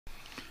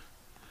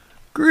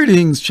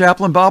Greetings,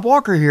 Chaplain Bob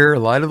Walker here,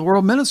 Light of the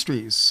World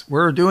Ministries.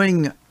 We're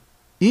doing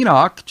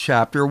Enoch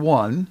Chapter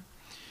 1.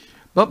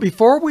 But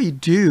before we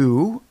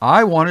do,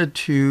 I wanted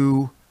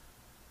to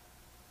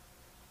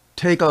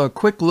take a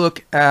quick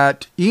look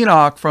at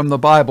Enoch from the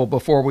Bible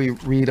before we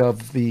read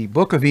of the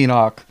book of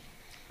Enoch,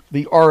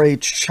 the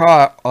R.H.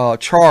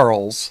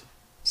 Charles,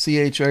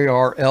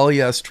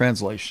 C-H-A-R-L-E-S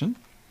translation.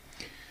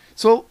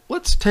 So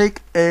let's take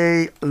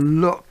a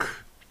look.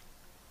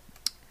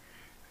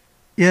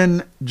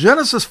 In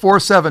Genesis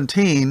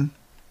 4:17,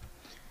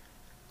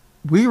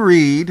 we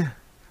read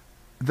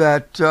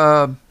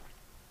that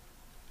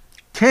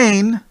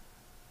Cain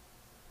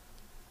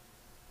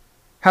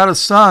had a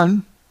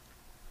son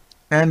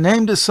and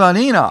named his son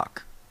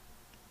Enoch.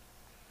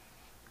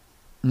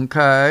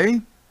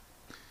 Okay.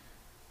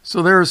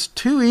 So there's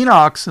two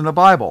Enochs in the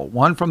Bible,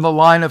 one from the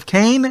line of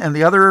Cain and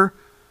the other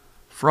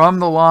from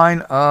the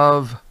line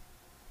of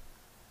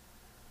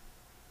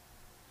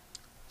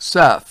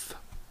Seth.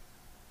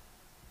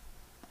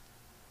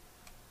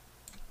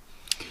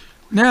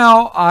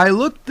 Now, I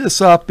looked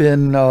this up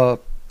in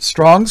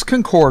Strong's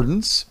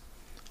Concordance,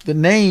 the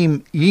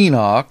name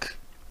Enoch.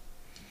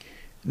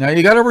 Now,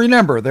 you got to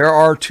remember, there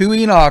are two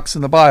Enochs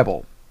in the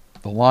Bible,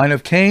 the line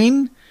of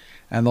Cain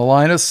and the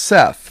line of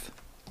Seth.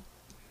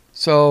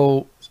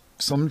 So,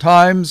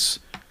 sometimes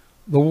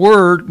the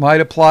word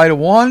might apply to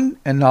one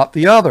and not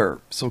the other.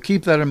 So,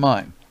 keep that in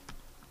mind.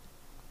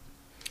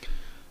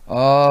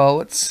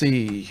 Let's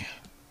see.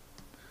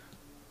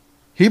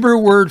 Hebrew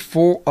word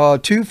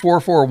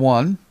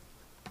 2441.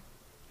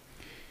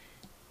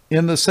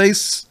 In the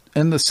sense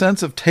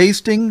of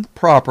tasting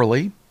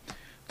properly,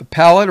 the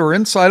palate or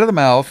inside of the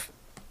mouth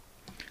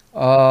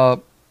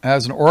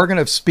as an organ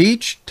of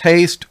speech,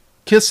 taste,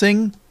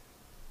 kissing.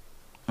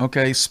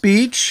 Okay,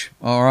 speech.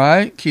 All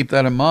right, keep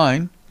that in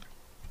mind.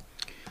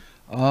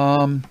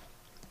 It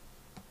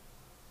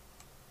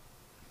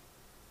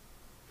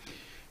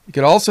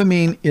could also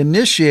mean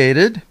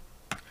initiated,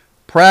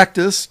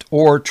 practiced,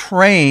 or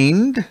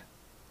trained,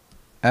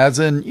 as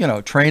in,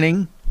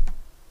 training.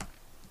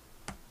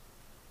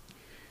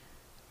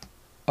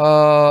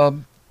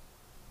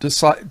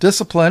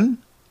 Discipline,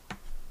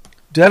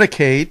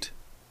 dedicate,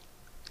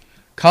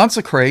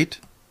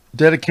 consecrate,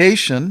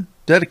 dedication,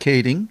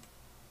 dedicating,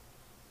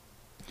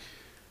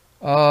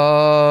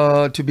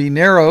 to be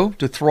narrow,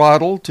 to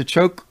throttle, to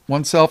choke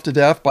oneself to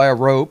death by a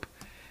rope,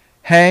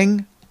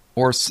 hang,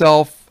 or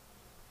self,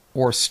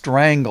 or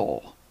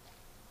strangle.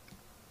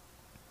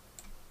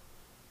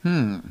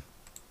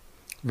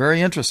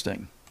 Very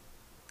interesting,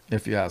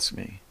 if you ask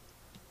me.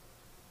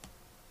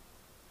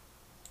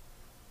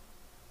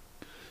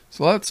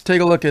 So let's take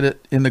a look at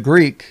it in the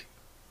Greek.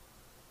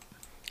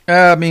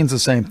 It means the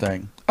same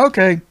thing.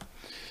 Okay,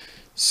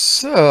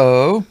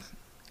 so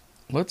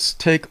let's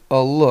take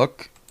a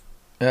look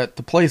at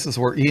the places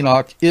where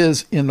Enoch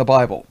is in the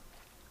Bible.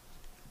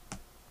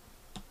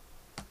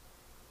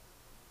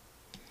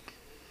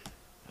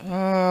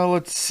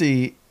 Let's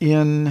see.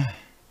 In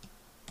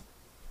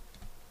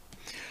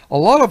a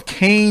lot of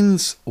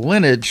Cain's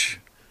lineage,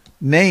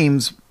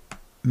 names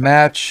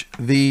match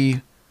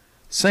the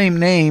same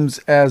names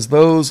as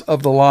those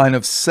of the line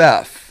of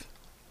Seth.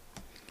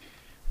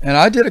 And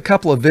I did a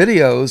couple of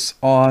videos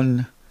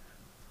on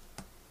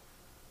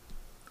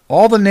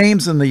all the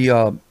names in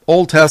the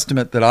Old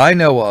Testament that I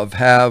know of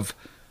have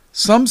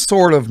some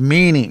sort of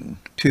meaning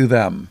to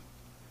them,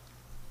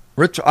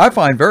 which I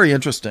find very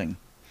interesting.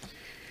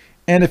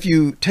 And if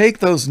you take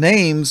those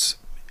names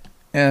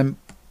and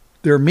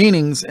their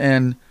meanings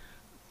and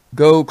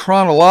go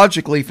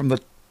chronologically from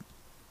the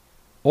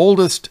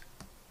oldest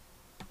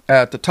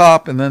at the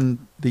top and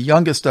then the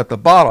youngest at the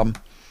bottom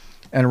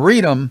and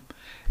read them,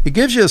 it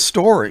gives you a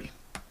story.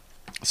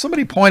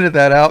 Somebody pointed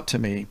that out to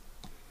me,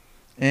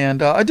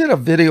 and I did a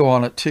video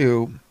on it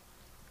too.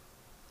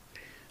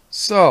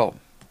 So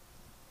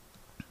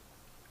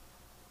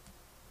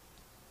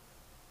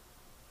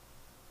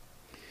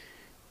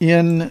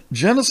in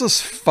Genesis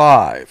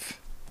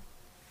 5,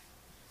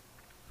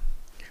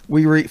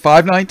 we read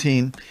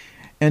 5:19,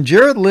 and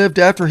Jared lived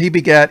after he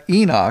begat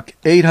Enoch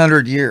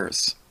 800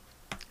 years.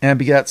 And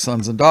begat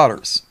sons and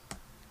daughters.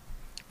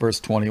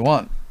 Verse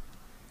 21.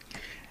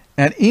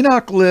 And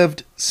Enoch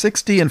lived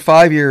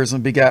 65 years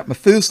and begat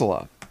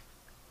Methuselah.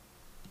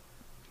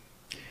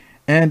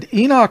 And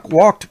Enoch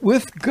walked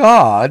with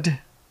God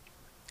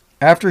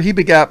after he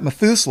begat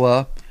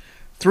Methuselah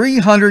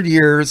 300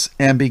 years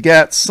and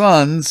begat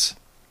sons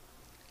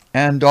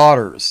and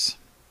daughters.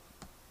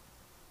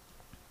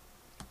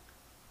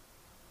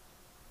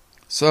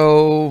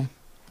 So,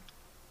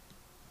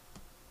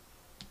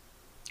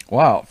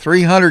 wow,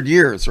 300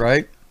 years,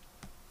 right?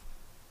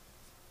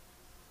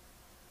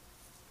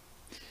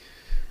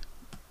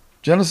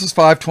 Genesis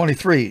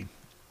 5:23.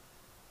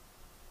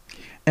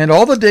 And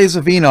all the days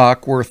of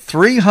Enoch were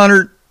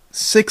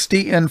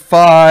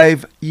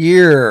 365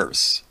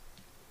 years.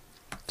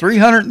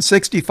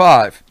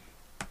 365.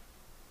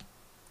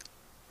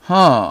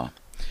 How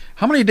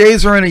many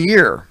days are in a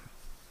year?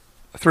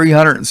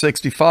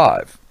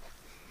 365.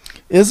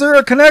 Is there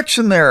a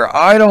connection there?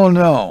 I don't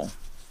know.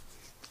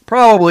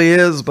 Probably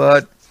is,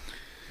 but,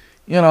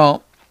 you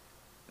know,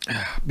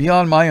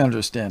 beyond my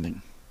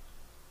understanding.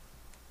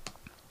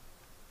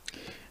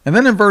 And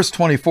then in verse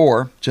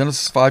 24,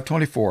 Genesis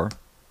 5:24,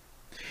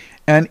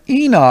 and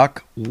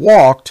Enoch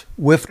walked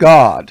with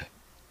God,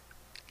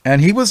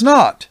 and he was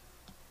not,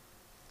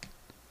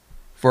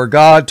 for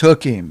God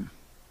took him.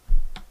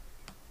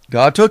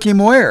 God took him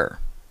where?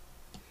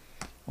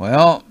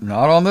 Well,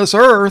 not on this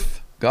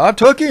earth. God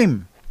took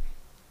him.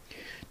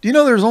 Do you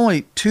know there's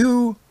only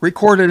 2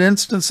 recorded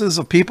instances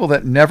of people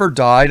that never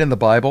died in the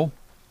Bible?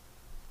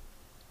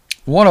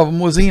 One of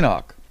them was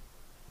Enoch.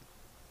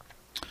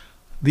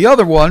 The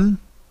other one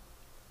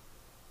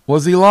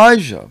was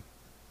Elijah.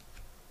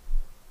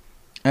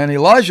 And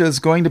Elijah is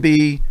going to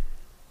be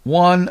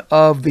one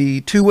of the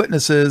 2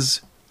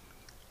 witnesses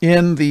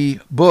in the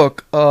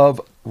book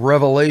of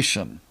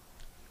Revelation.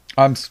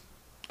 And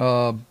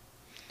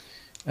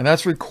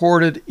that's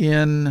recorded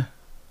in,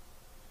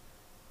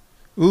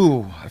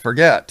 I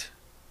forget.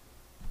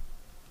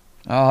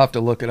 I'll have to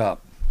look it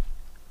up.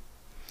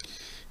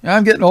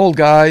 I'm getting old,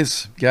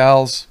 guys,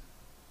 gals.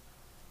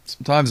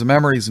 Sometimes the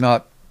memory's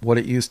not what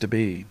it used to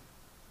be.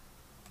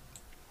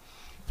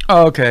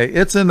 Okay,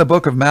 it's in the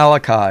book of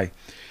Malachi,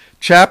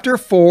 chapter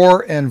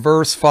 4 and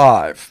verse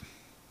 5.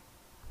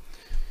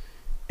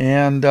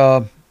 And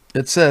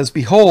it says,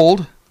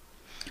 behold,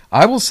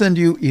 I will send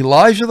you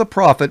Elijah the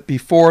prophet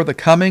before the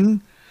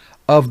coming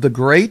of the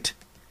great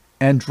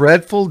and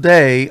dreadful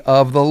day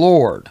of the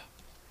Lord.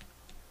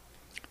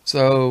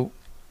 So,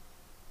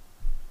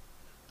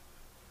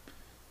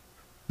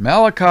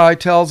 Malachi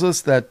tells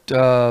us that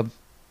the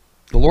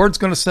Lord's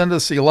going to send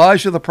us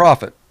Elijah the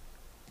prophet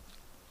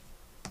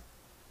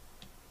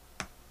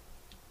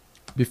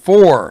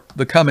before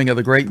the coming of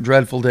the great and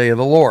dreadful day of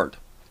the Lord.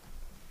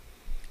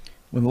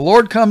 When the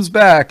Lord comes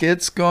back,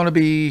 it's going to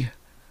be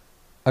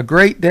a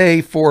great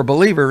day for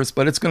believers,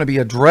 but it's going to be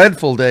a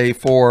dreadful day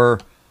for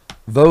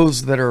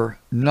those that are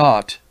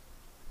not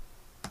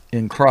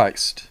in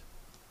Christ.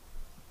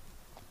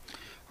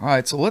 All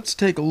right, so let's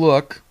take a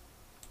look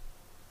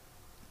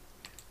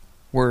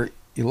where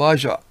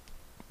Elijah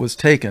was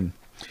taken.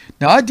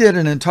 Now, I did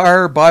an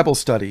entire Bible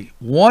study,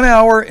 1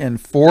 hour and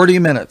 40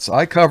 minutes.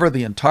 I cover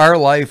the entire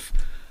life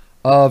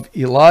of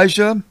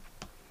Elijah,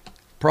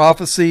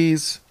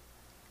 prophecies,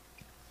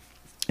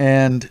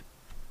 and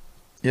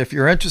if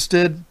you're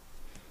interested,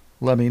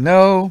 let me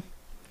know.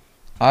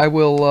 I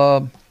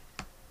will,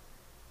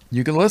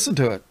 you can listen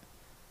to it.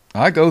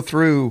 I go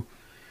through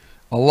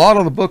a lot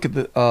of the book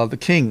of the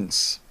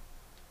Kings.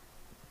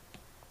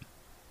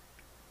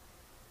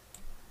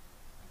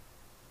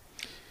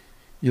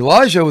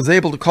 Elijah was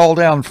able to call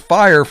down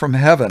fire from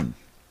heaven.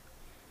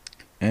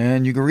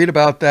 And you can read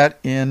about that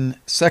in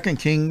 2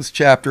 Kings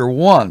chapter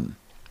 1.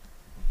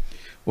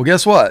 Well,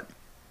 guess what?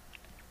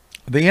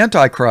 The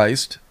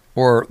Antichrist,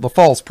 or the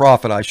false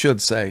prophet, I should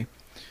say,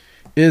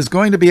 is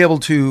going to be able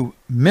to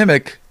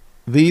mimic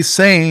these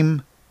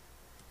same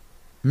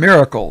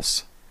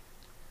miracles.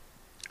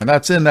 And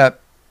that's in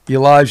that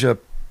Elijah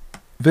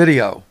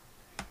video.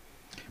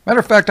 Matter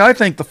of fact, I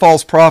think the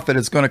false prophet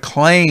is going to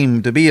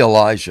claim to be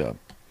Elijah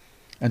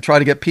and try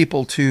to get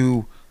people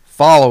to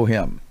follow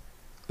him.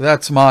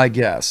 That's my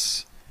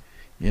guess.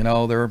 You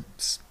know, they're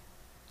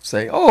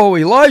say, oh,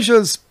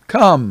 Elijah's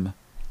come.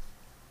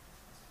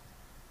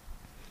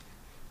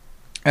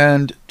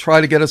 And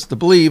try to get us to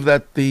believe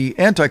that the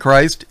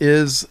Antichrist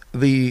is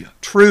the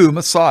true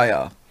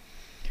Messiah.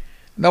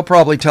 And they'll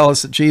probably tell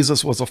us that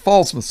Jesus was a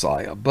false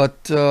Messiah.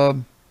 But,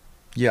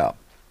 yeah.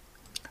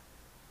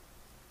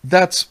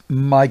 That's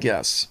my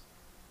guess.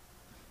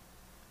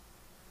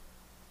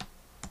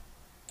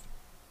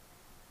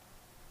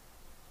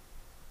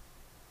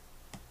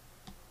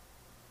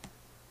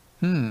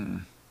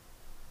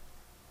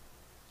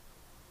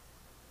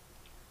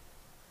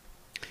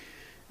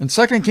 In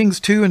 2 Kings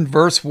 2 and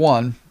verse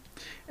 1,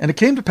 and it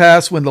came to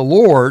pass when the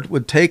Lord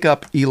would take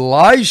up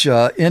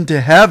Elijah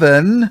into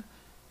heaven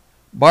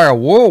by a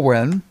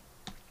whirlwind,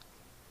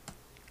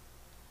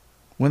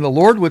 when the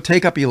Lord would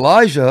take up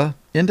Elijah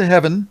into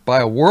heaven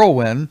by a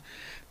whirlwind,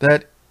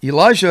 that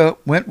Elijah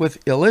went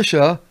with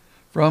Elisha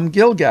from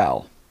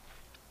Gilgal.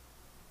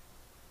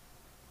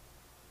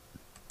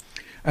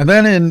 And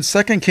then in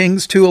 2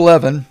 Kings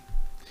 2:11,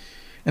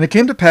 and it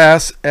came to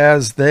pass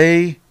as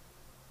they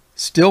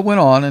still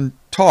went on and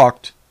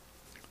talked,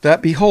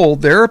 that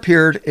behold, there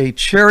appeared a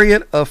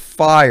chariot of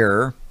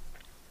fire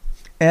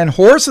and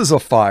horses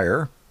of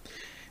fire,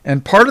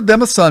 and parted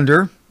them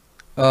asunder.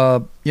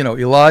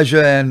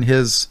 Elijah and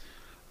his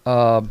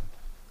right-hand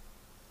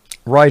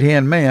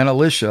man,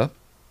 Elisha,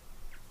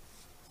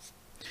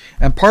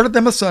 and parted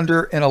them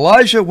asunder, and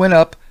Elijah went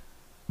up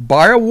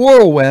by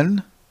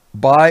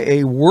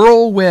a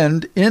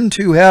whirlwind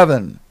into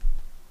heaven.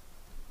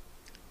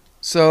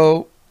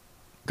 So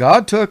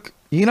God took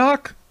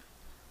Enoch,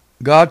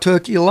 God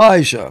took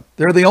Elijah.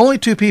 They're the only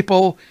 2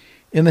 people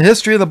in the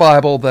history of the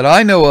Bible that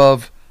I know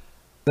of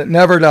that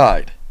never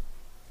died.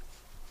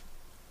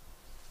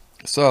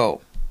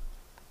 So,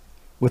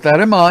 with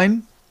that in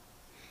mind,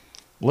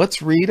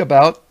 let's read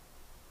about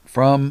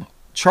from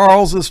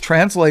Charles's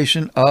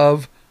translation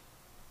of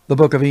the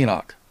book of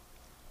Enoch.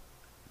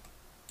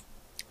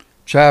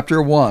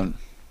 Chapter 1.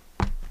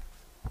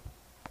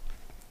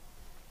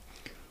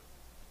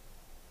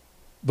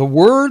 The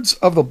words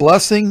of the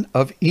blessing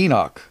of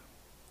Enoch,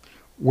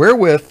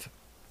 wherewith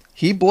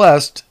he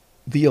blessed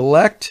the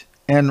elect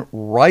and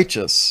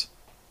righteous,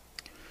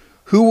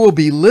 who will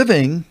be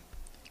living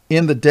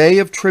in the day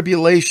of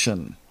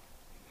tribulation.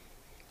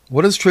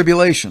 What is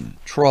tribulation?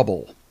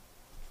 Trouble.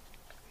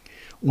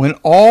 When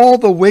all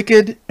the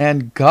wicked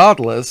and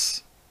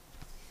godless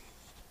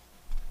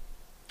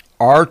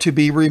are to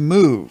be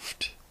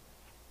removed.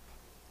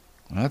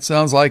 That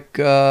sounds like,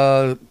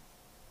 the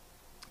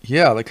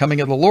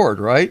coming of the Lord,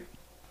 right?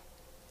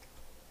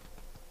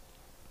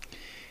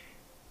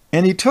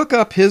 And he took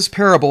up his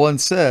parable and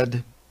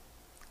said,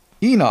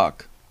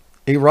 Enoch,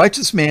 a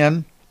righteous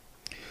man,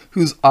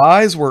 whose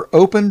eyes were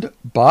opened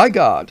by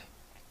God,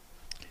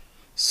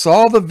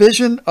 saw the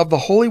vision of the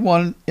Holy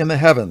One in the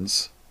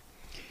heavens,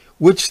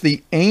 which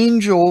the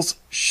angels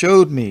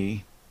showed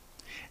me,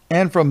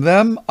 and from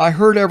them I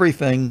heard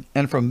everything,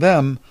 and from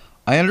them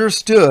I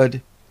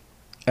understood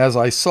as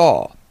I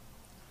saw,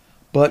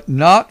 but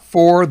not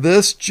for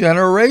this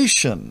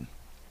generation,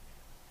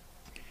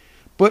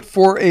 but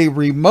for a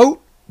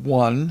remote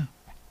one,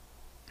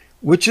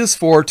 which is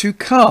for to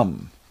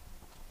come.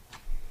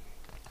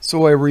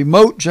 So a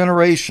remote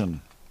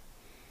generation.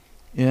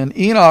 In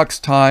Enoch's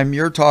time,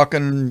 you're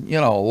talking,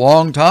 a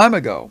long time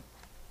ago.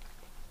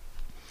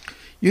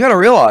 You got to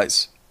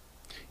realize,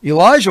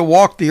 Elijah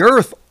walked the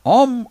earth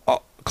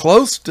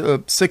close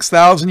to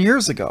 6,000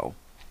 years ago.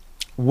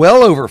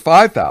 Well over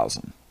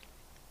 5,000.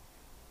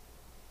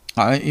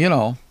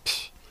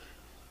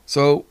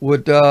 So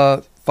would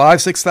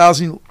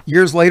 6,000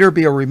 years later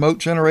be a remote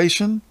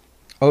generation?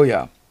 Oh,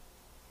 yeah.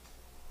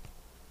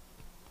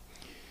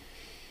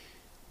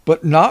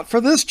 But not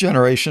for this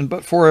generation,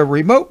 but for a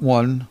remote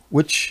one,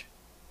 which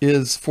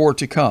is for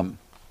to come.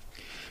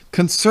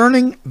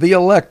 Concerning the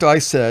elect, I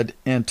said,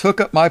 and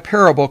took up my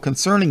parable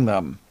concerning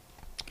them.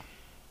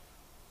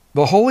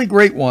 The Holy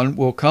Great One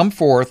will come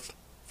forth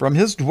from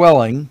his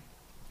dwelling,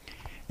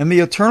 and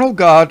the eternal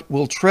God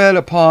will tread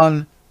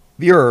upon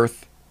the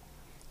earth,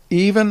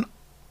 even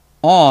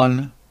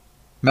on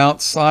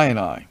Mount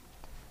Sinai,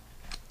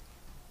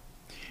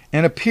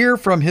 and appear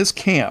from his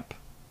camp,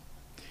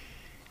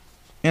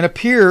 and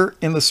appear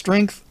in the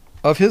strength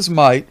of his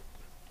might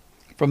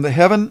from the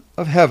heaven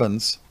of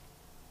heavens,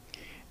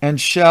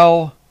 and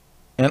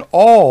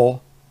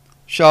all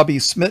shall be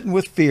smitten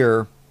with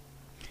fear,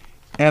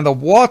 and the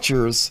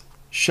watchers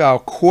shall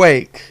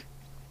quake.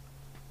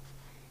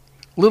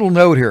 Little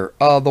note here.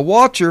 The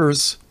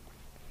watchers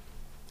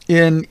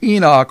in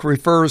Enoch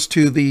refers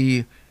to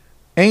the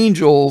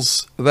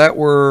angels that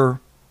were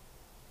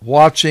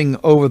watching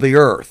over the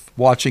earth,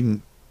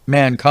 watching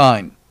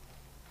mankind.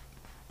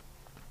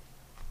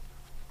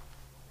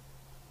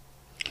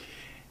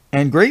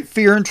 And great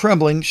fear and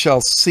trembling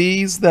shall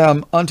seize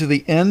them unto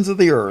the ends of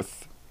the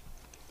earth,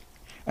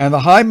 and the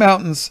high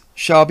mountains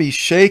shall be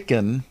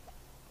shaken,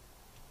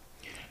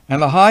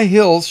 and the high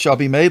hills shall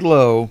be made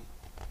low,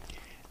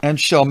 and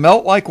shall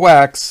melt like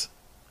wax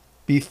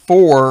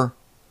before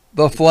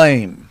the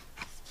flame.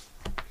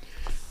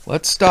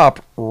 Let's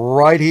stop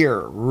right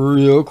here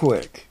real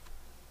quick.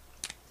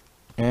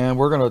 And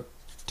we're going to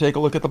take a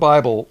look at the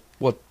Bible,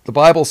 what the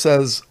Bible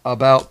says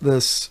about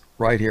this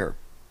right here.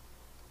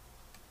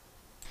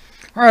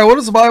 All right, what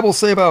does the Bible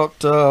say about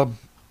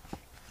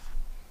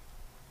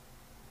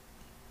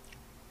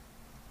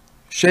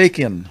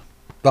shaken?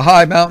 The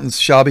high mountains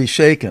shall be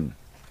shaken.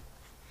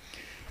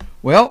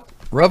 Well,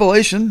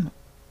 Revelation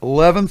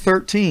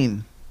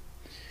 11:13.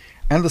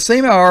 And the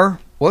same hour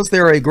was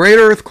there a great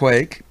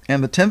earthquake,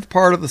 and the 10th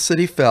part of the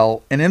city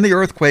fell, and in the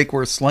earthquake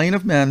were slain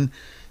of men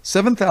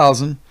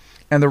 7,000,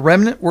 and the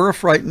remnant were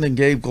affrighted and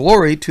gave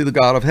glory to the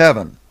God of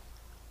heaven.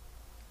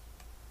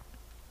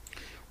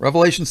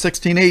 Revelation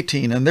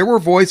 16:18. And there were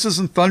voices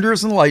and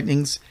thunders and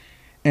lightnings,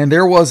 and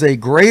there was a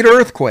great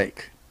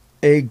earthquake,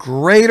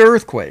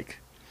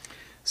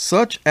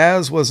 such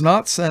as was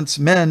not since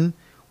men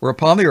were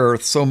upon the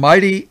earth, so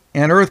mighty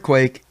an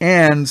earthquake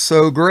and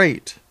so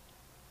great.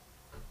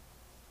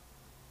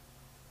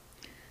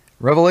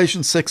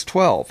 Revelation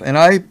 6:12. And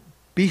I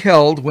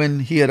beheld when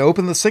he had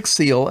opened the sixth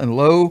seal, and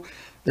lo,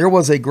 there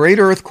was a great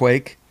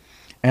earthquake,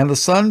 and the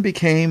sun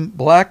became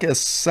black as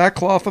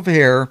sackcloth of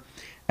hair,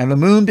 and the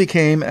moon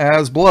became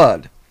as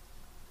blood.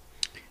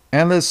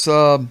 And this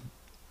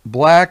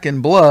black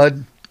and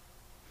blood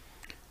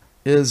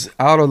is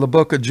out of the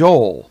book of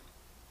Joel.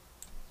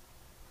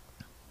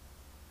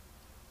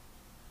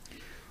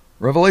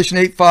 Revelation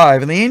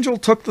 8:5. And the angel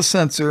took the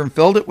censer and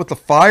filled it with the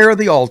fire of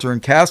the altar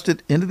and cast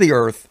it into the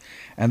earth.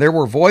 And there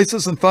were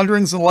voices and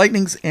thunderings and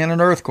lightnings and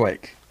an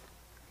earthquake.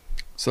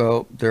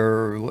 So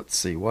let's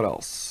see, what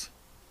else?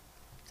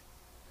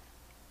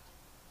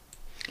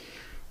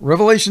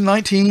 Revelation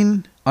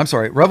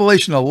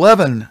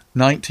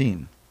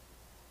 11:19.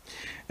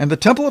 And the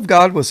temple of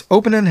God was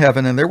open in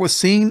heaven, and there was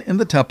seen in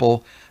the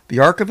temple the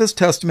ark of his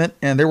testament,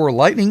 and there were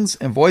lightnings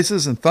and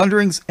voices and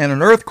thunderings and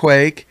an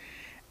earthquake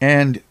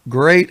and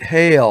great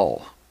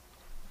hail.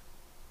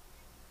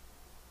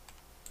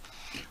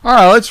 All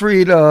right, let's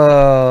read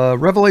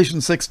Revelation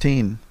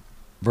 16,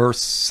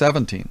 verse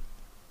 17.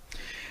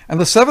 And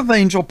the seventh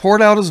angel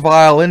poured out his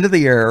vial into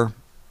the air,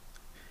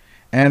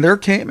 and there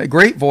came a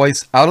great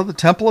voice out of the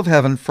temple of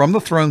heaven from the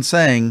throne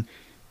saying,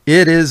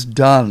 "It is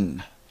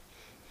done."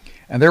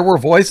 And there were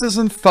voices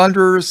and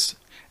thunders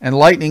and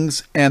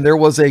lightnings, and there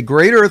was a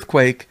great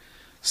earthquake,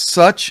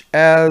 such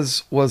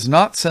as was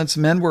not since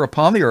men were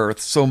upon the earth,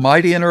 so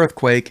mighty an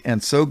earthquake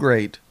and so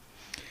great.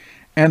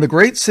 And the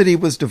great city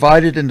was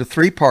divided into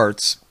 3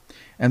 parts,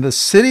 and the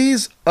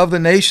cities of the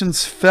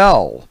nations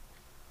fell.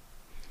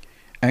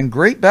 And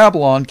great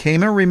Babylon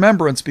came in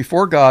remembrance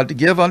before God to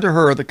give unto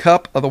her the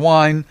cup of the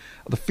wine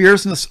of the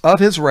fierceness of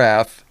his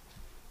wrath,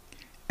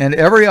 and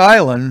every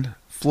island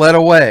fled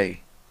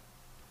away.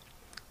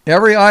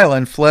 Every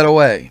island fled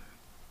away.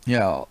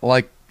 Yeah,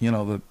 like,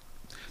 the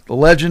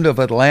legend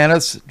of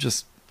Atlantis,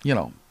 just,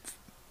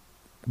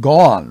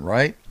 gone,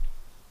 right?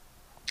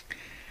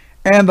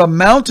 And the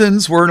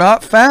mountains were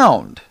not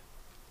found.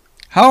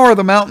 How are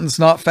the mountains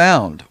not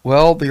found?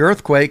 Well, the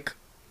earthquake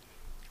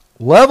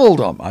leveled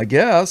them, I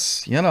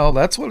guess.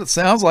 That's what it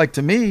sounds like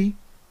to me.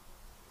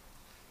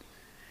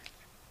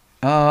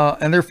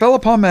 And there fell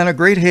upon men a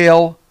great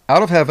hail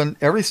out of heaven,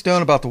 every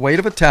stone about the weight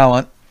of a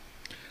talent.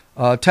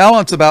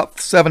 Talent's about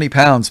 70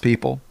 pounds,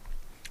 people,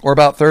 or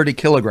about 30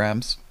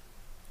 kilograms.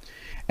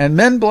 And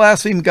men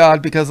blasphemed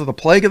God because of the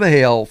plague of the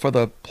hail, for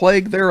the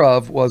plague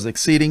thereof was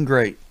exceeding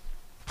great.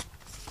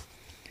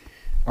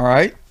 All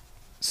right.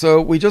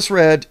 So we just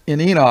read in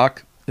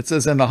Enoch, it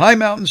says, "And the high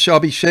mountains shall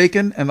be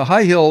shaken, and the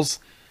high hills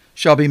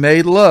shall be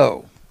made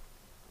low,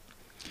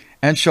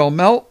 and shall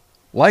melt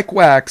like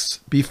wax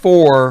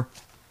before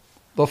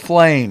the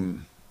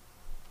flame."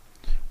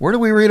 Where do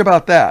we read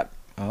about that?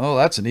 Oh,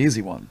 that's an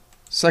easy one.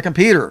 2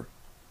 Peter.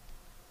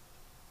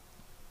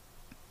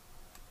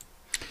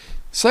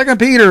 2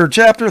 Peter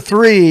chapter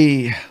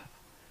 3.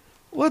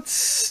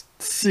 Let's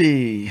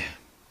see.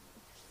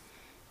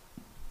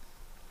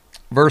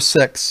 Verse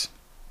 6.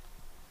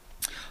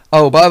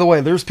 Oh, by the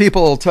way, there's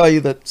people who will tell you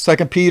that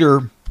 2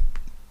 Peter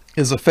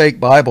is a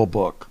fake Bible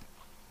book.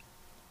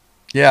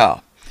 Yeah.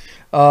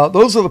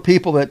 Those are the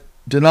people that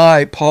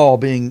deny Paul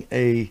being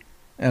an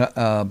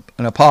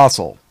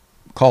apostle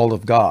called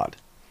of God.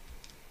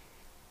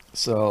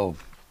 So,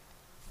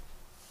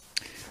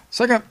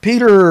 2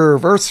 Peter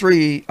verse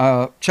 3,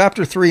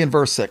 chapter 3 and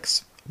verse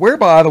 6.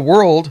 "Whereby the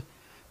world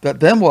that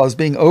then was,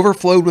 being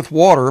overflowed with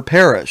water,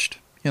 perished."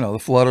 The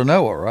flood of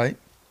Noah, right?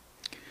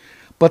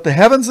 "But the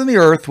heavens and the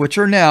earth, which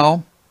are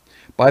now,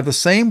 by the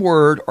same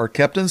word, are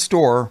kept in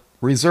store,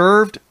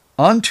 reserved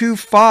unto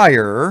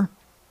fire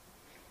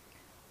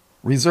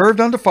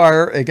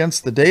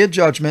against the day of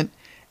judgment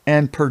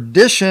and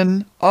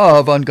perdition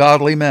of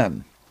ungodly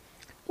men."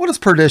 What does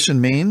perdition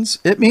means?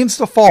 It means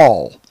to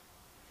fall.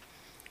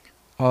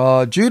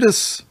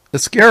 Judas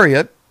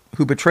Iscariot,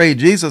 who betrayed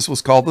Jesus,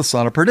 was called the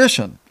son of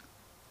perdition.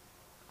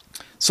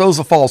 So is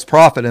a false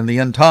prophet in the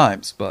end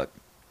times. But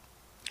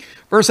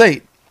verse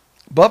 8,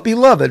 "But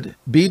beloved,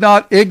 be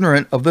not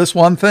ignorant of this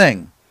one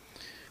thing."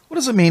 What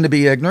does it mean to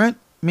be ignorant?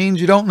 It means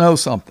you don't know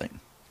something.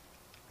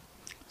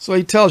 So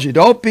he tells you,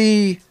 don't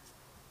be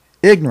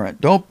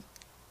ignorant. Don't,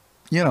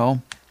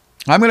 I'm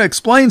going to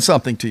explain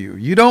something to you.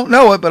 You don't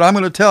know it, but I'm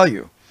going to tell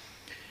you.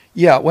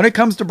 Yeah, when it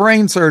comes to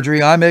brain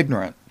surgery, I'm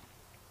ignorant.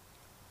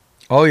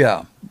 Oh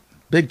yeah,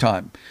 big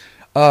time.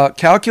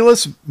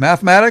 Calculus,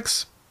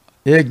 mathematics,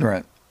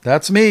 ignorant.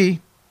 That's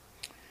me.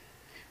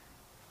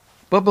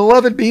 "But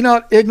beloved, be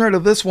not ignorant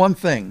of this one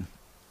thing,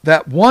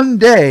 that one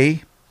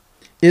day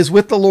is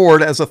with the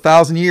Lord as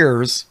 1,000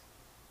 years,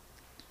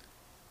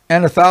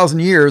 and 1,000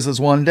 years is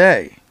one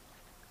day."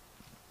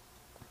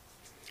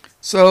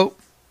 So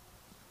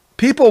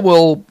people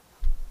will,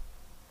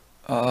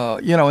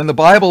 in the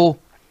Bible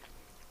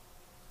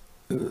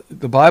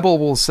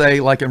will say,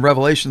 like in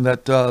Revelation,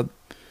 that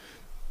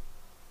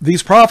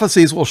these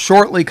prophecies will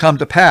shortly come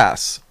to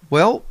pass.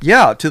 Well,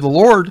 yeah, to the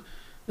Lord,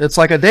 it's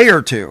like a day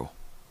or two.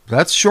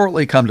 That's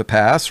shortly come to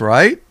pass,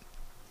 right?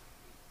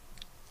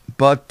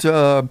 But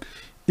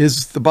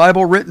is the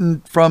Bible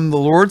written from the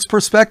Lord's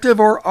perspective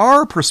or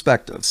our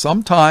perspective?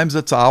 Sometimes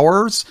it's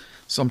ours,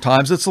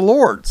 sometimes it's the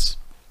Lord's.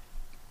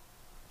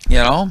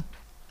 Yeah,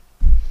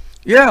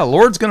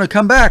 Lord's going to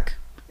come back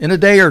in a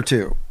day or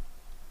two.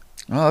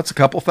 Well, that's a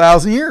couple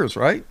thousand years,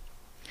 right?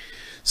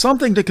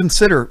 Something to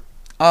consider.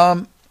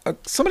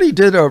 Somebody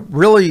did a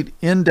really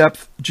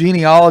in-depth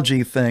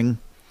genealogy thing.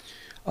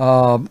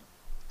 All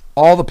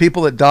the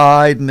people that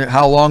died and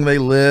how long they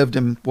lived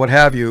and what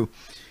have you,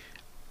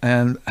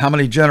 and how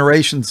many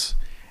generations.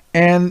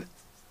 And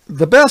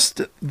the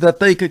best that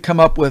they could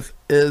come up with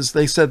is,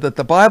 they said that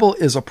the Bible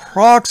is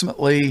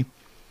approximately,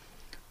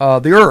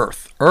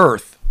 the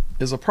earth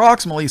is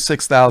approximately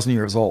 6,000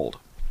 years old.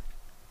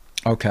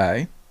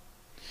 Okay.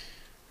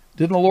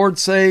 Didn't the Lord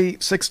say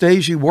 6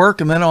 days you work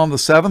and then on the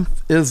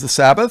 7th is the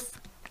Sabbath?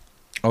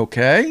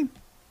 Okay.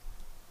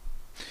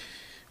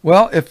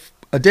 Well, if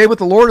a day with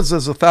the Lord is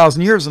as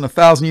 1,000 years and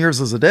 1,000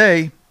 years is a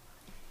day,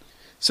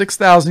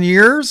 6,000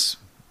 years,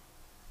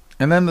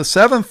 and then the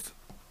seventh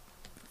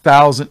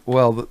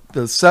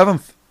the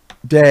seventh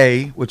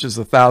day, which is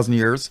 1,000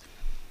 years,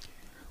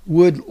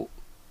 would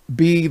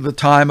be the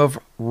time of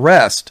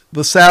rest,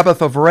 the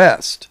Sabbath of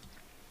rest.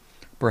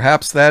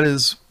 Perhaps that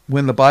is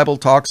when the Bible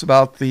talks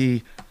about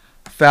the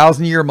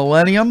 1,000-year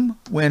millennium,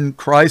 when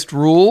Christ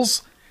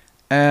rules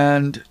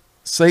and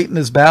Satan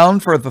is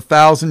bound for the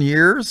 1,000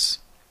 years.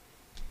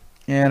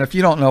 And if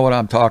you don't know what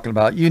I'm talking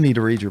about, you need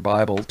to read your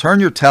Bible. Turn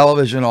your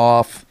television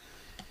off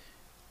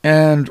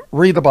and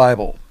read the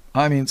Bible.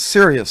 I mean,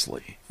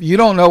 seriously, if you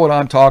don't know what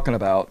I'm talking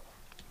about,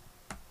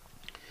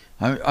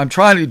 I'm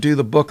trying to do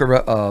the book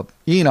of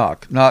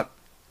Enoch, not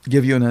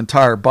give you an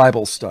entire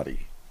Bible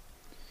study.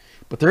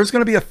 But there's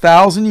going to be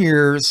 1,000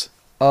 years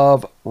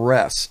of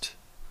rest.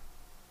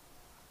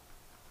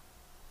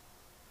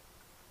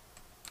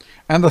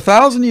 And the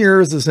 1,000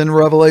 years is in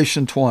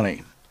Revelation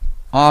 20.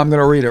 I'm going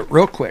to read it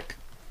real quick.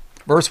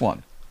 Verse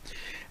 1.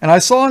 And I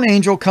saw an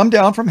angel come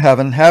down from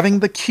heaven, having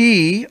the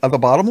key of the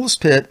bottomless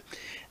pit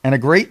and a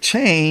great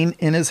chain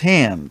in his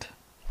hand.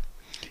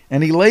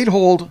 And he laid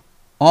hold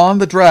on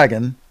the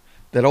dragon,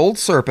 that old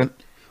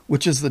serpent,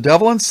 which is the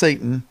devil and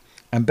Satan,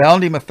 and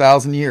bound him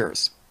 1,000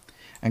 years,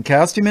 and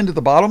cast him into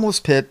the bottomless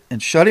pit,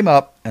 and shut him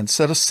up, and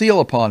set a seal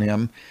upon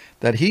him,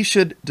 that he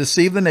should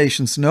deceive the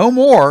nations no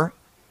more,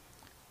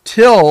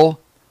 till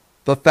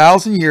the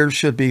 1,000 years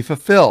should be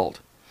fulfilled.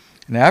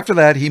 And after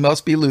that he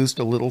must be loosed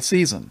a little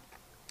season.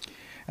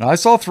 And I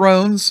saw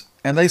thrones,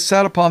 and they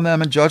sat upon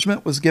them, and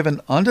judgment was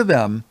given unto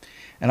them.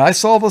 And I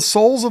saw the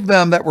souls of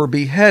them that were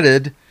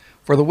beheaded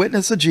for the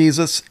witness of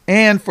Jesus,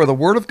 and for the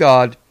word of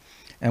God,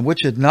 and which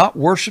had not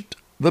worshipped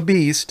the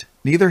beast,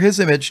 neither his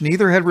image,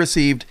 neither had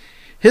received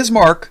his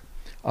mark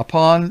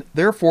upon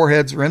their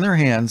foreheads or in their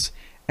hands,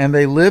 and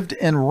they lived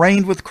and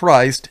reigned with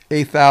Christ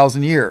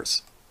 1,000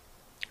 years.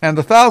 And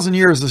the 1,000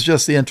 years is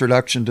just the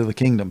introduction to the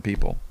kingdom,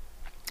 people.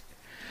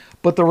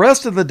 But the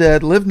rest of the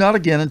dead lived not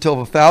again until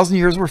the 1,000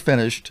 years were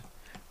finished.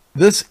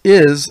 This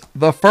is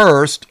the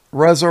first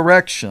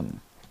resurrection.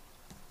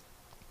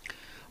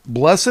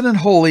 Blessed and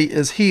holy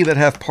is he that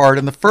hath part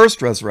in the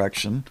first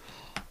resurrection.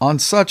 On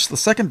such the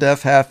second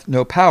death hath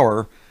no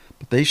power,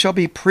 but they shall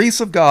be priests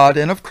of God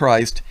and of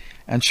Christ,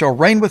 and shall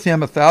reign with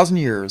him 1,000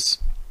 years.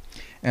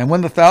 And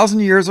when the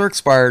 1,000 years are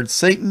expired,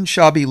 Satan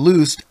shall be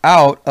loosed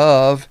out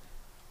of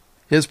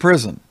his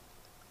prison.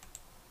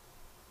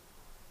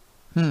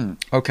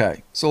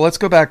 Okay, so let's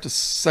go back to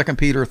 2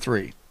 Peter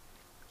 3.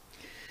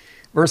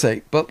 Verse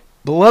 8, But,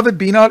 beloved,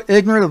 be not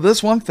ignorant of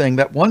this one thing,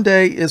 that one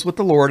day is with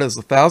the Lord as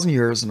 1,000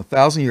 years, and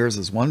 1,000 years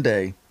is one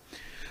day.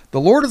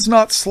 The Lord is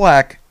not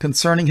slack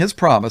concerning his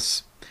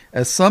promise,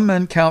 as some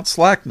men count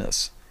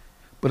slackness,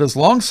 but is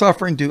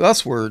longsuffering to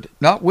usward,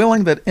 not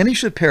willing that any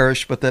should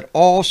perish, but that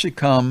all should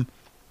come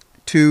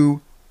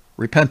to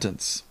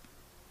repentance.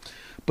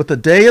 But the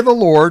day of the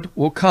Lord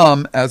will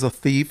come as a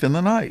thief in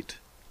the night,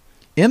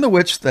 in the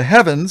which the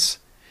heavens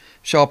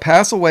shall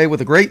pass away with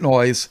a great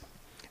noise,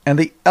 and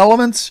the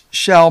elements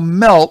shall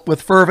melt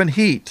with fervent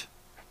heat.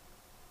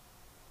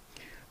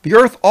 The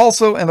earth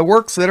also and the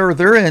works that are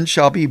therein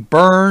shall be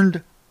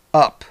burned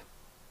up.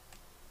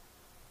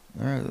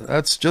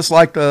 That's just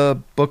like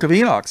the book of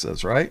Enoch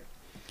says, right?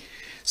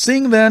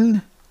 Seeing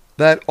then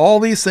that all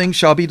these things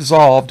shall be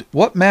dissolved,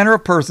 what manner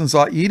of persons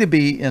ought ye to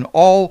be in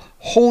all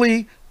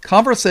holy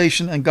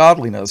conversation and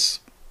godliness,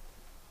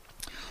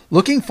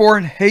 looking for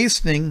and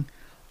hastening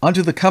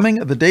unto the coming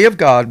of the day of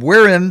God,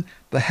 wherein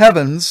the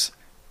heavens,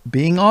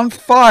 being on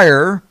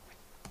fire,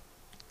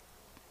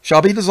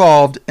 shall be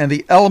dissolved, and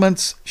the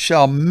elements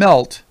shall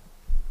melt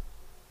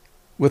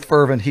with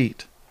fervent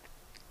heat.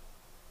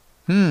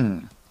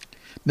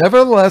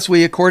 Nevertheless,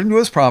 we, according to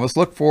his promise,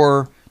 look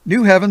for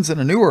new heavens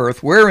and a new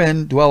earth,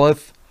 wherein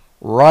dwelleth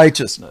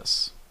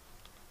righteousness.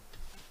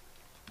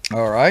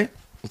 All right,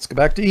 let's go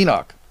back to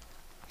Enoch.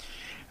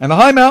 And the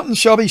high mountains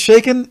shall be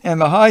shaken,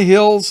 and the high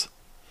hills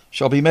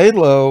shall be made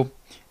low,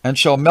 and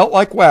shall melt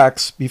like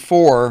wax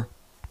before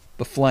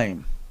the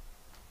flame.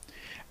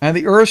 And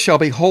the earth shall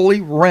be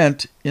wholly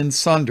rent in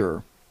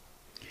sunder,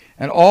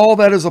 and all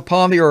that is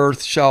upon the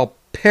earth shall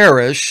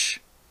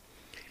perish,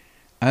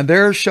 and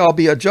there shall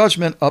be a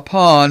judgment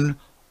upon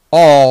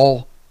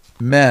all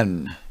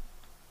men.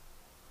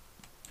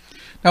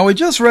 Now, we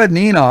just read in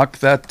Enoch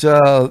that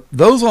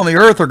those on the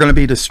earth are going to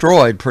be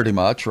destroyed pretty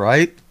much,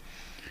 right?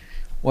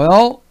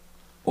 Well,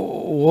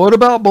 what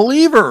about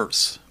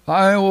believers?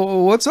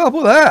 What's up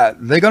with that? Are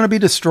they going to be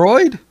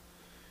destroyed?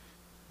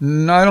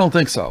 No, I don't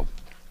think so.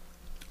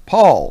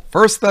 Paul,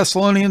 1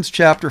 Thessalonians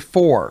chapter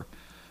 4,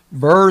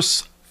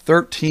 verse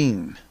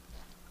 13.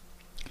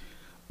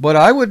 But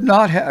I would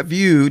not have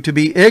you to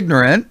be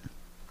ignorant.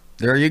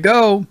 There you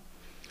go.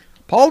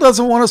 Paul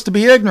doesn't want us to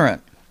be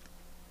ignorant.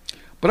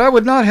 But I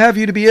would not have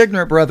you to be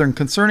ignorant, brethren,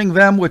 concerning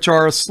them which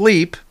are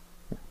asleep,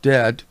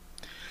 dead,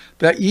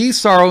 that ye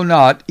sorrow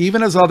not,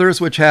 even as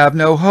others which have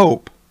no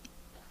hope.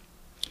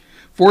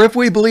 For if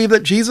we believe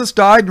that Jesus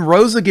died and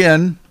rose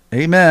again,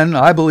 amen,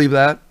 I believe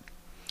that,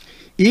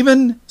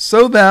 Even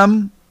so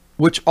them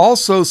which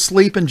also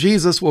sleep in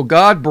Jesus will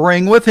God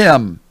bring with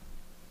him.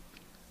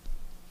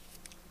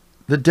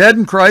 The dead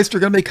in Christ are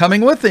going to be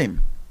coming with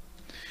him.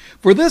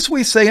 For this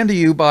we say unto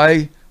you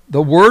by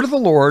the word of the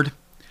Lord,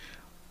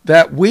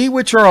 that we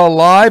which are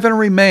alive and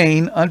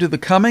remain unto the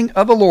coming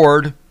of the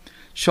Lord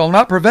shall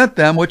not prevent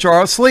them which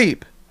are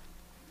asleep.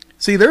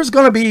 See, there's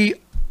going to be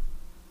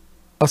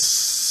a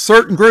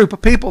certain group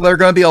of people that are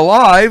going to be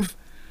alive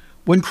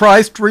when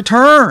Christ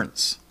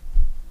returns.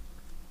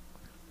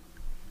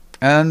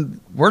 And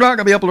we're not going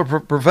to be able to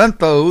prevent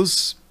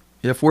those,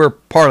 if we're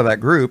part of that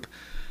group.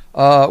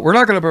 We're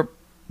not going to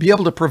be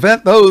able to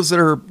prevent those that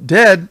are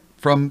dead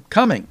from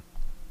coming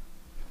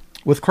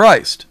with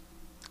Christ.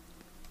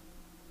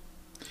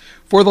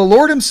 For the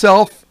Lord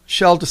himself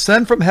shall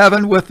descend from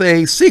heaven with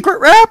a secret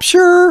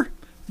rapture.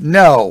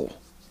 No.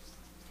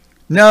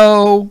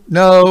 No,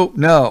 no,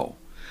 no.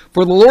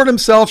 For the Lord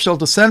himself shall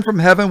descend from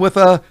heaven with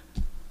a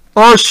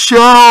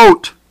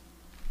shout.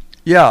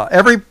 Yeah,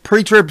 every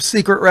pre-trib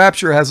secret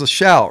rapture has a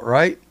shout,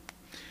 right?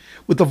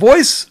 With the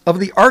voice of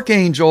the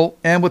archangel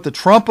and with the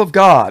trump of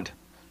God.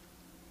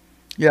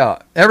 Yeah,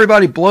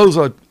 everybody blows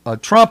a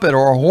trumpet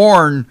or a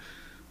horn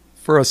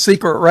for a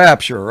secret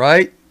rapture,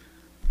 right?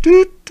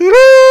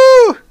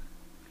 Doo-doo-doo.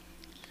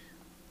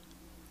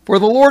 For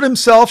the Lord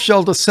himself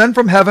shall descend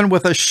from heaven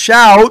with a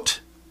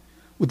shout,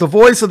 with the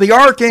voice of the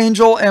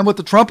archangel and with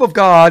the trump of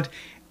God,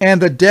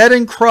 and the dead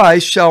in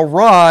Christ shall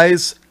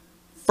rise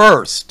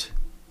first.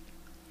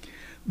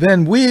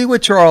 Then we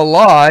which are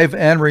alive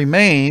and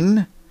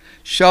remain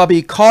shall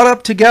be caught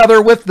up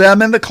together with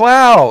them in the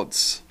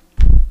clouds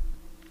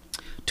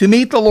to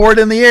meet the Lord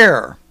in the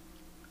air.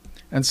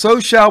 And so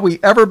shall we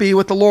ever be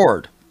with the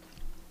Lord.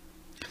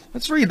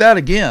 Let's read that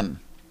again.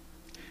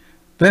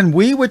 Then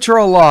we which are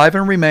alive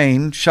and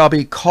remain shall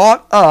be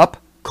caught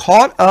up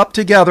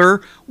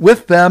together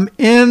with them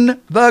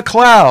in the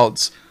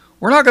clouds.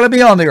 We're not going to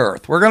be on the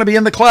earth. We're going to be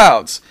in the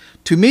clouds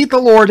to meet the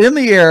Lord in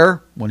the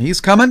air when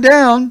he's coming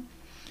down.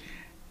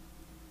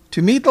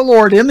 To meet the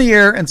Lord in the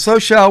air, and so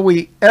shall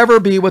we ever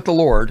be with the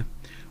Lord.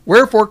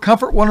 Wherefore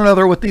comfort one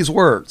another with these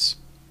words.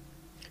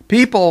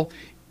 People,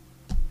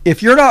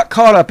 if you're not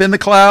caught up in the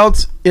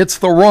clouds, it's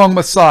the wrong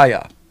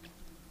Messiah.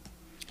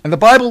 And the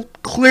Bible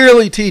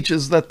clearly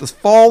teaches that the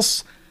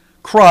false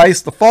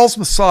Christ, the false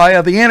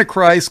Messiah, the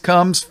Antichrist,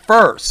 comes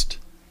first.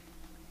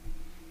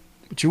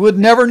 But you would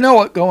never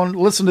know it going to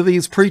listen to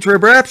these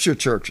pre-trib rapture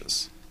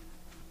churches.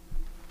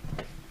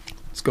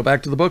 Let's go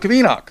back to the book of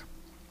Enoch.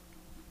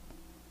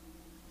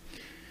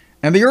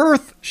 And the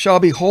earth shall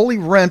be wholly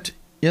rent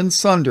in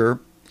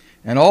sunder,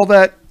 and all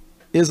that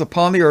is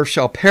upon the earth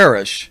shall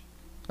perish.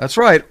 That's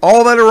right,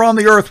 all that are on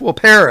the earth will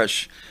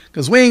perish,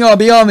 because we ain't going to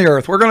be on the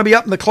earth. We're going to be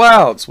up in the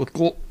clouds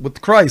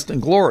with Christ in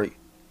glory.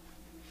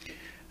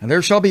 And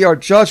there shall be our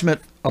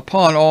judgment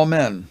upon all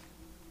men.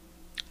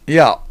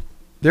 Yeah,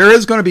 there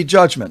is going to be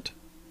judgment.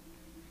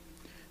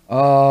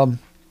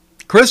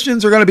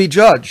 Christians are going to be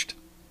judged.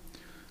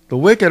 The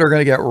wicked are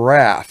going to get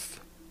wrath.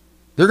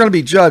 They're going to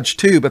be judged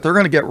too, but they're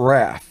going to get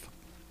wrath.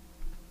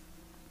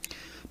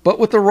 But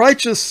with the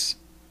righteous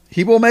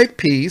he will make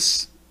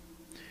peace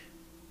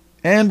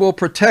and will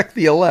protect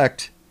the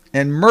elect,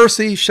 and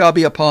mercy shall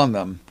be upon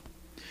them.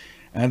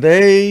 And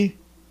they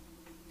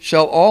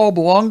shall all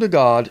belong to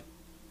God,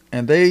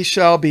 and they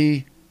shall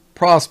be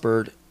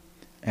prospered,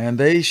 and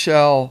they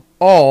shall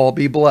all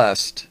be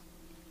blessed.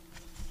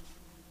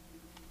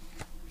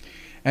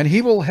 And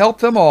he will help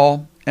them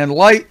all, and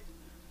light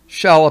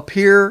shall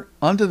appear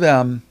unto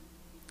them,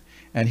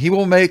 and he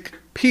will make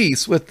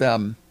peace with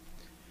them.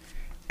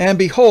 And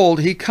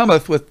behold, he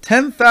cometh with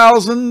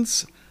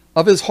 10,000s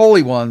of his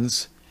holy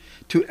ones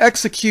to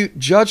execute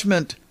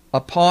judgment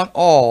upon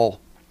all,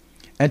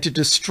 and to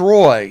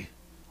destroy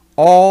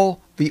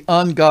all the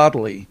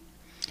ungodly,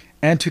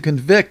 and to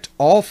convict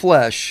all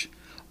flesh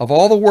of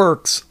all the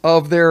works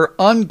of their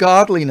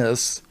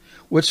ungodliness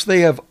which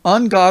they have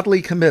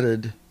ungodly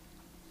committed,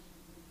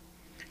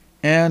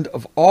 and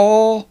of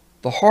all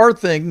the hard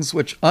things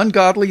which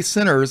ungodly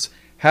sinners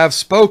have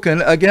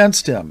spoken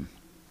against him.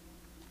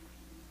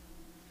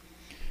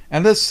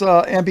 And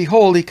and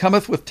behold, he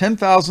cometh with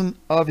 10,000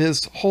 of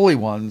his holy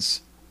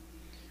ones.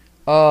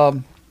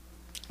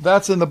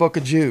 That's in the book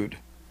of Jude.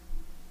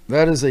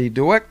 That is a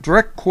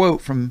direct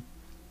quote from,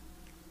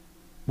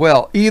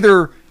 well,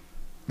 either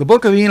the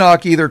book of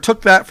Enoch either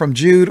took that from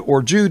Jude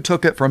or Jude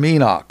took it from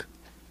Enoch.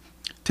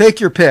 Take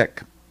your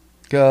pick,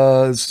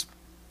 because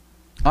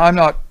I'm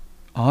not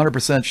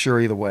 100% sure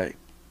either way.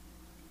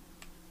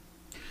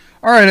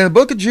 All right, in the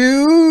book of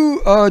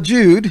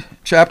Jude,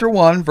 chapter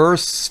 1,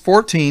 verse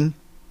 14,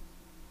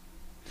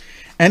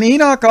 and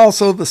Enoch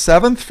also, the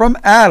seventh from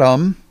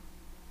Adam,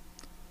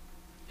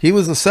 he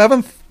was the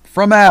seventh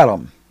from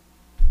Adam,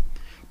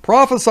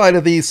 prophesied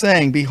of these,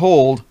 saying,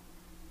 Behold,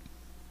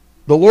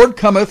 the Lord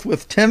cometh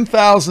with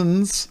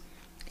 10,000s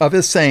of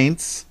his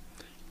saints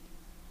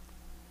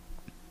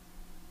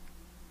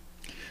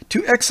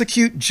to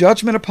execute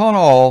judgment upon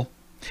all,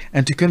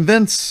 and to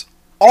convince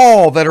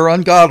all that are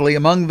ungodly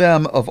among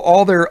them of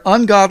all their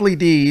ungodly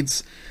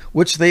deeds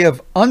which they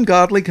have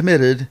ungodly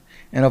committed,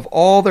 and of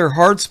all their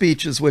hard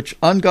speeches which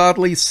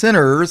ungodly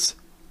sinners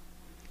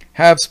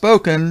have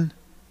spoken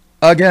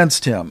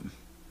against him.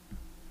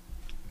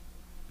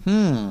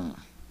 Maybe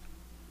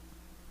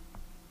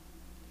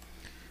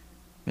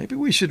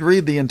we should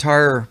read the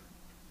entire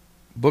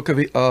book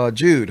of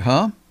Jude,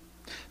 huh?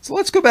 So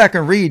let's go back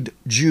and read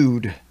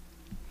Jude.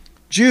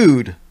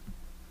 Jude,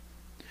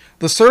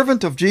 the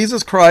servant of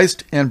Jesus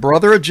Christ and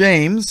brother of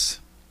James,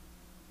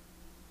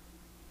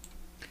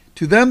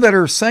 to them that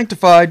are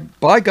sanctified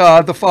by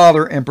God the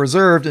Father and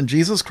preserved in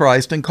Jesus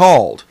Christ and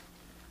called.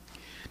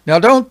 Now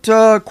don't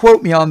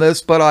quote me on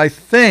this, but I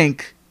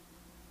think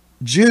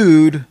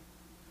Jude,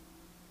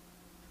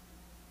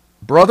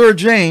 brother of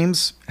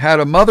James, had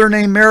a mother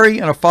named Mary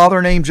and a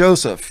father named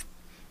Joseph.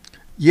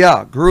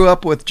 Yeah, grew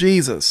up with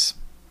Jesus.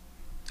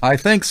 I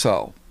think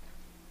so.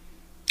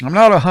 I'm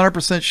not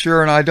 100%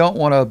 sure, and I don't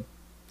want to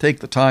take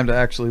the time to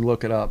actually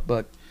look it up,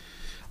 but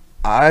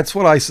that's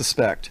what I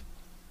suspect.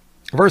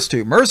 Verse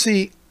 2,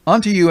 mercy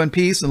unto you and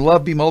peace and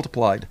love be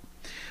multiplied.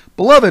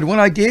 Beloved, when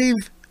I gave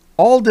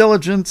all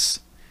diligence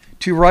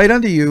to write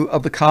unto you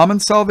of the common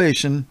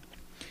salvation,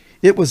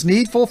 it was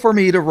needful for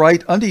me to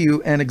write unto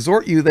you and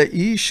exhort you that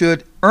ye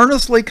should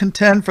earnestly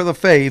contend for the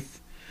faith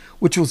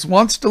which was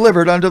once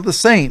delivered unto the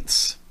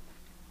saints.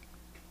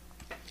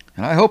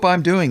 And I hope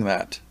I'm doing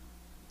that.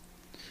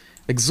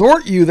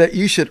 Exhort you that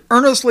ye should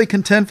earnestly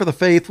contend for the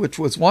faith which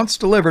was once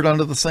delivered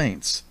unto the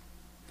saints.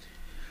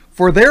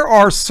 For there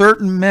are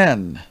certain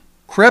men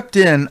crept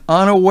in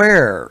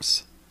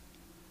unawares.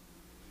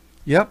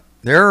 Yep,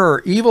 there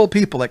are evil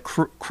people that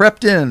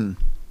crept in,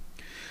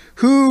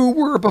 who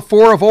were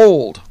before of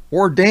old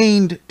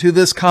ordained to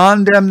this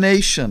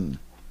condemnation,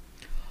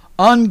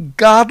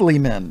 ungodly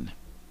men,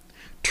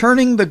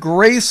 turning the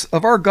grace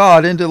of our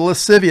God into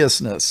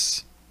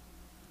lasciviousness.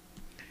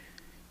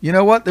 You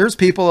know what? There's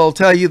people that will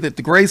tell you that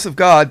the grace of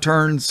God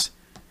turns,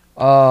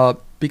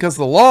 because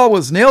the law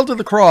was nailed to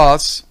the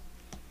cross,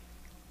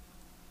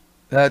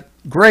 that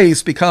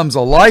grace becomes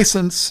a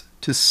license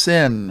to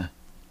sin.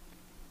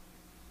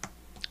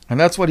 And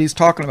that's what he's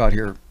talking about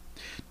here.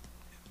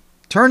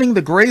 Turning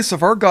the grace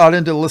of our God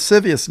into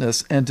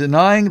lasciviousness and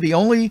denying the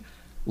only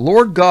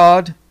Lord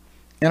God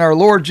and our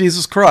Lord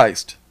Jesus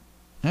Christ.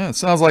 Yeah, it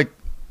sounds like,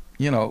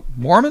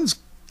 Mormons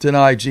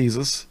deny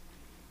Jesus.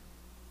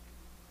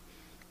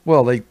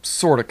 Well, they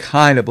sort of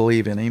kind of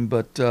believe in him,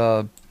 but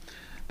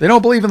they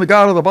don't believe in the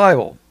God of the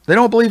Bible. They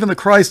don't believe in the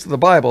Christ of the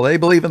Bible. They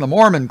believe in the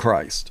Mormon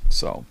Christ.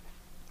 So,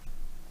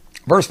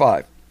 verse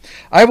 5.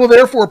 I will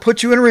therefore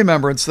put you in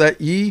remembrance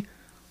that ye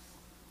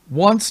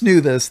once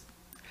knew this,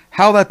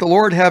 how that the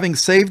Lord, having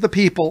saved the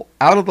people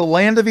out of the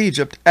land of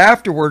Egypt,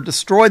 afterward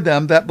destroyed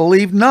them that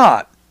believed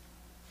not.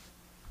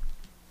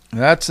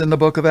 That's in the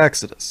book of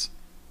Exodus.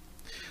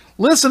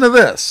 Listen to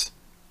this.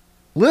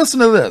 Listen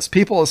to this.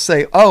 People will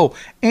say, oh,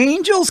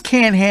 angels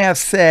can't have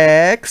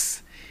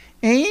sex.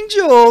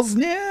 Angels,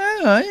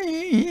 no.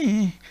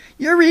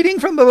 You're reading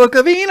from the book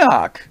of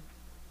Enoch.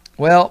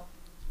 Well,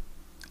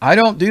 I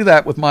don't do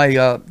that with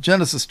my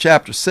Genesis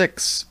chapter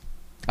 6.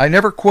 I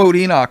never quote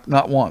Enoch,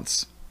 not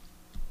once.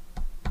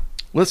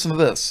 Listen to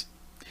this.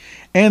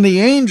 And the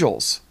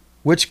angels,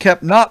 which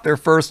kept not their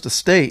first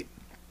estate,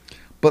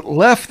 but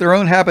left their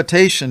own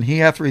habitation, he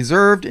hath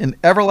reserved in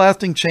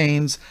everlasting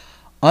chains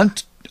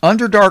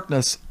under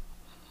darkness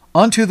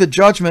unto the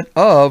judgment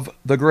of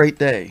the great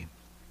day.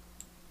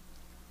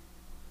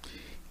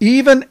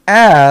 Even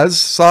as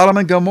Sodom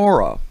and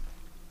Gomorrah,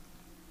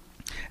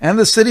 and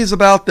the cities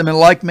about them in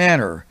like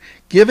manner,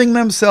 giving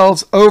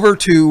themselves over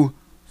to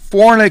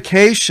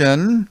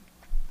fornication,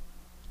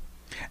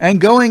 and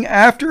going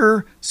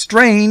after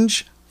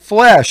strange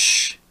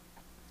flesh.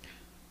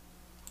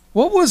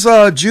 What was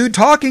Jude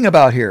talking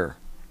about here?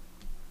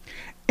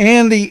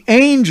 And the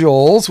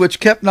angels which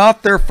kept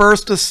not their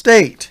first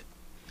estate.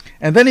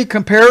 And then he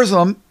compares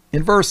them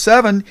in verse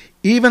 7,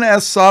 even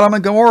as Sodom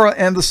and Gomorrah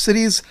and the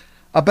cities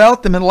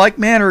about them in like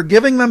manner,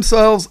 giving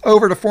themselves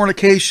over to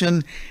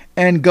fornication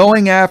and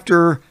going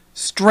after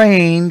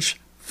strange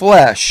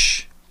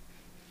flesh.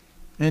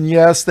 And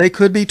yes, they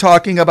could be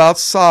talking about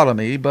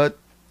sodomy, but,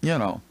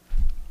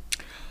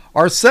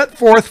 are set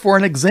forth for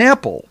an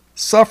example,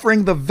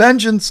 suffering the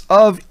vengeance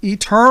of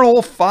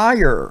eternal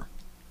fire.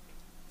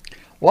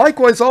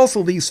 Likewise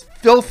also these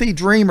filthy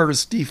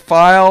dreamers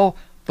defile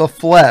the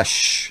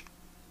flesh.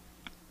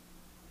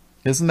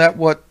 Isn't that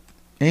what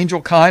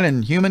angel kind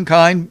and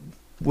humankind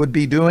would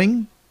be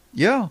doing?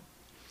 Yeah.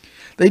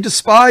 They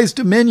despise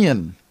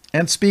dominion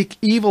and speak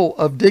evil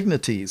of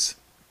dignities.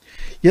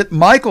 Yet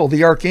Michael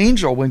the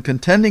archangel, when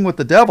contending with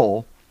the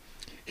devil,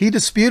 he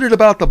disputed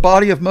about the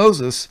body of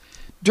Moses,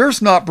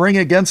 durst not bring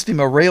against him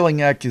a railing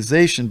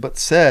accusation, but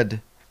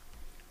said,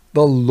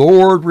 the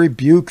Lord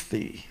rebuke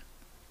thee.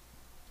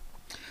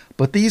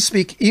 But these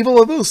speak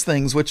evil of those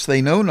things which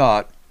they know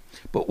not,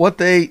 but what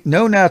they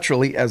know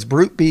naturally as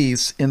brute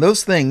beasts, in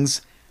those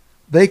things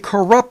they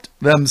corrupt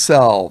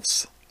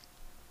themselves.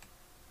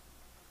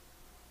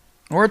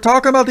 We're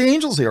talking about the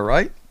angels here,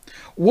 right?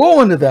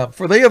 Woe unto them,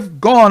 for they have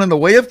gone in the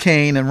way of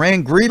Cain, and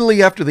ran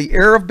greedily after the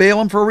heir of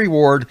Balaam for a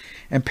reward,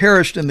 and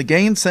perished in the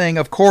gainsaying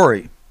of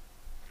Corey.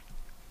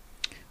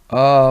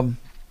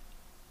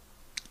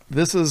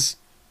 This is,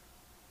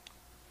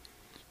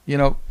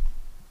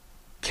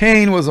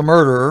 Cain was a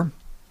murderer.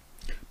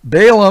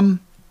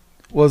 Balaam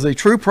was a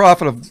true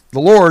prophet of the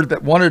Lord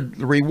that wanted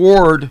the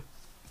reward,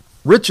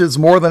 riches,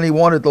 more than he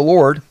wanted the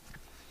Lord.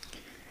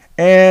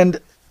 And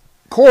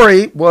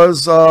Corey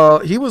was,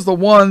 he was the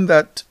one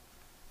that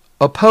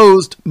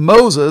opposed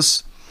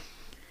Moses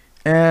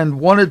and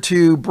wanted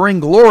to bring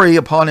glory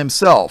upon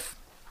himself.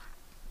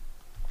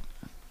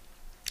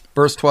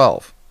 Verse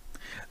 12.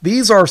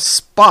 These are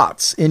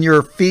spots in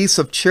your feasts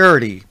of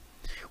charity,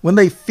 when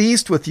they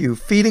feast with you,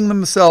 feeding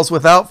themselves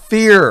without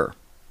fear.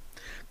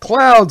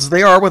 Clouds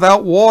they are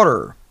without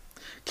water,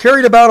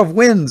 carried about of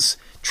winds,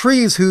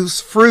 trees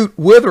whose fruit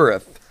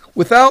withereth,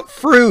 without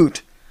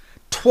fruit,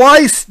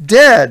 twice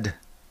dead,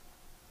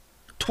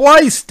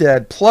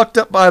 plucked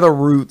up by the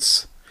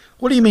roots.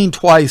 What do you mean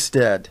twice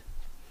dead?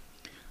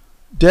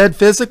 Dead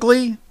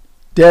physically,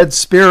 dead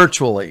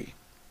spiritually.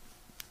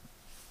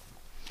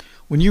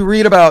 When you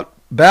read about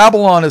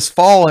Babylon is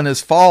fallen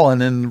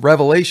in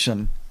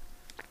Revelation,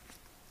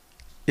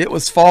 it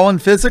was fallen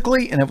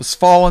physically and it was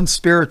fallen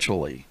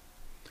spiritually.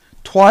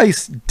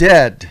 Twice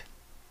dead.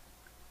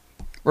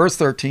 Verse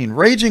 13,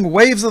 raging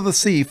waves of the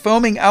sea,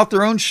 foaming out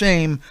their own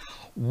shame,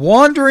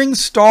 wandering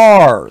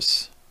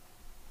stars.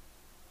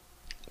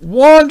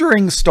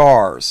 Wandering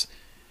stars.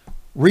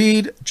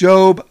 Read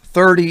Job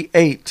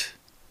 38,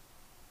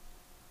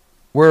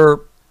 where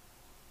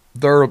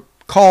they're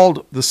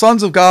called, the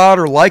sons of God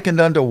are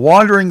likened unto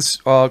wandering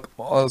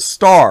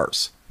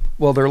stars.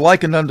 Well, they're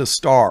likened unto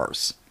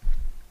stars.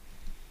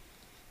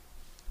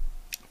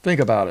 Think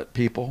about it,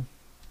 people.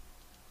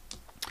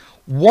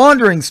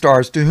 Wandering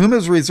stars, to whom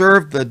is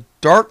reserved the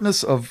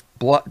darkness of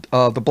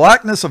the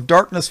blackness of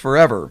darkness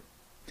forever.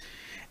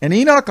 And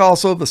Enoch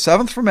also, the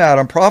seventh from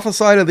Adam,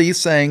 prophesied of these,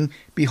 saying,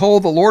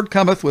 Behold, the Lord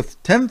cometh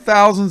with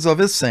 10,000s of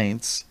his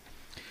saints,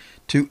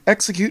 to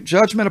execute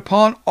judgment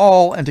upon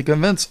all, and to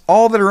convince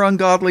all that are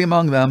ungodly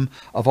among them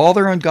of all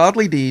their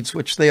ungodly deeds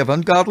which they have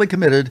ungodly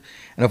committed,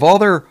 and of all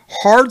their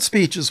hard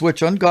speeches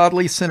which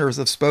ungodly sinners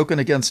have spoken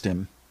against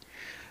him.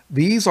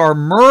 These are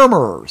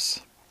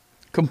murmurers,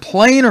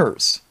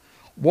 complainers,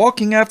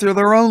 walking after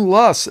their own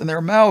lusts, and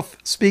their mouth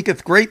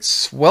speaketh great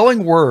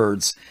swelling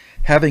words,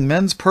 having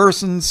men's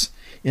persons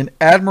in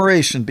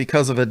admiration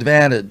because of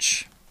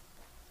advantage.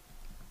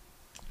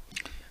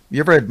 You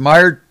ever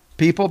admired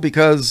people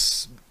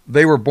because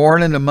they were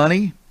born into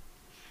money?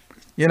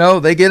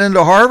 They get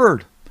into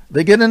Harvard.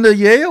 They get into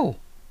Yale.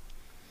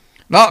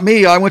 Not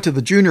me. I went to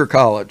the junior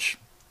college.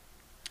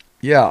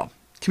 Yeah,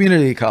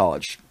 community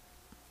college.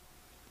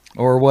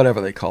 Or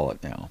whatever they call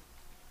it now.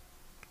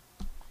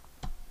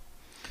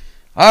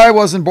 I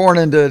wasn't born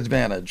into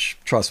advantage,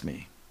 trust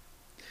me.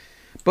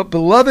 But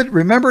beloved,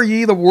 remember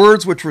ye the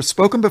words which were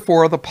spoken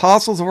before of the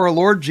apostles of our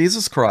Lord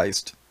Jesus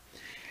Christ,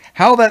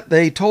 how that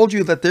they told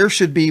you that there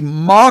should be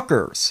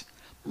mockers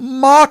in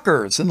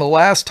the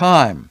last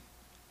time,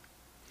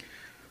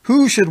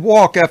 who should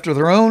walk after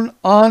their own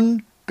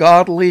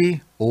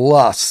ungodly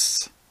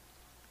lusts.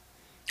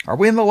 Are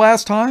we in the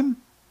last time?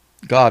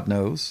 God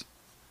knows.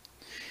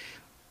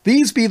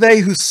 These be they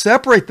who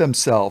separate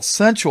themselves,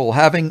 sensual,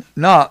 having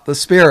not the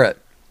Spirit.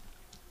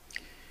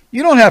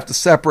 You don't have to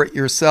separate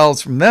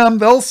yourselves from them.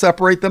 They'll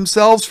separate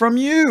themselves from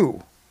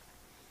you.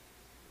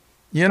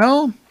 Hey,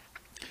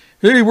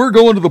 we're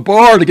going to the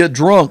bar to get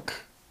drunk.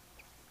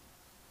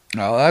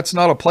 No, that's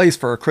not a place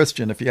for a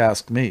Christian, if you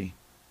ask me.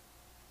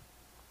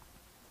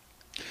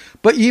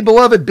 But ye,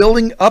 beloved,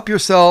 building up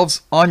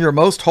yourselves on your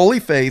most holy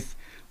faith,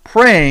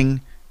 praying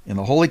in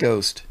the Holy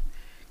Ghost.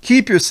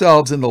 Keep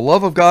yourselves in the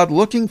love of God,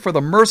 looking for the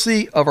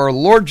mercy of our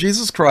Lord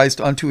Jesus Christ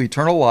unto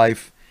eternal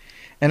life.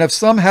 And if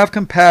some have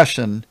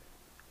compassion,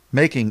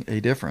 making a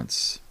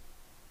difference.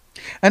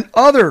 And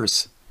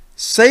others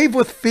save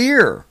with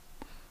fear,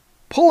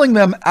 pulling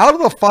them out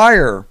of the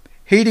fire,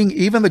 hating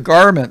even the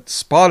garment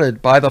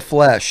spotted by the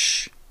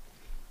flesh.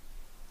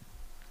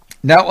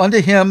 Now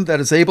unto him that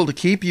is able to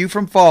keep you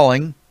from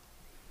falling,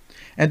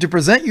 and to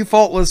present you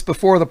faultless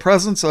before the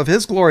presence of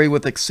his glory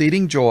with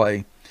exceeding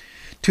joy,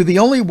 to the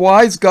only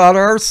wise God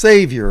our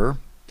Savior,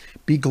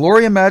 be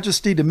glory and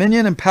majesty,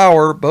 dominion and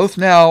power, both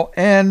now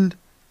and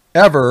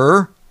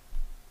ever.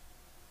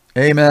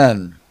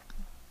 Amen.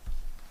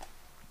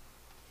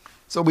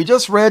 So we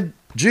just read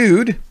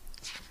Jude,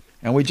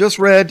 and we just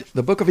read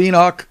the book of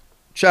Enoch,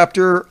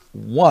 chapter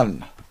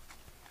 1.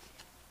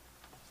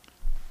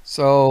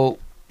 So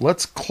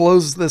let's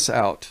close this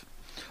out.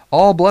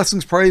 All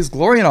blessings, praise,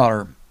 glory, and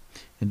honor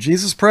in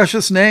Jesus'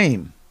 precious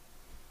name.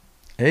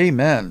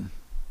 Amen.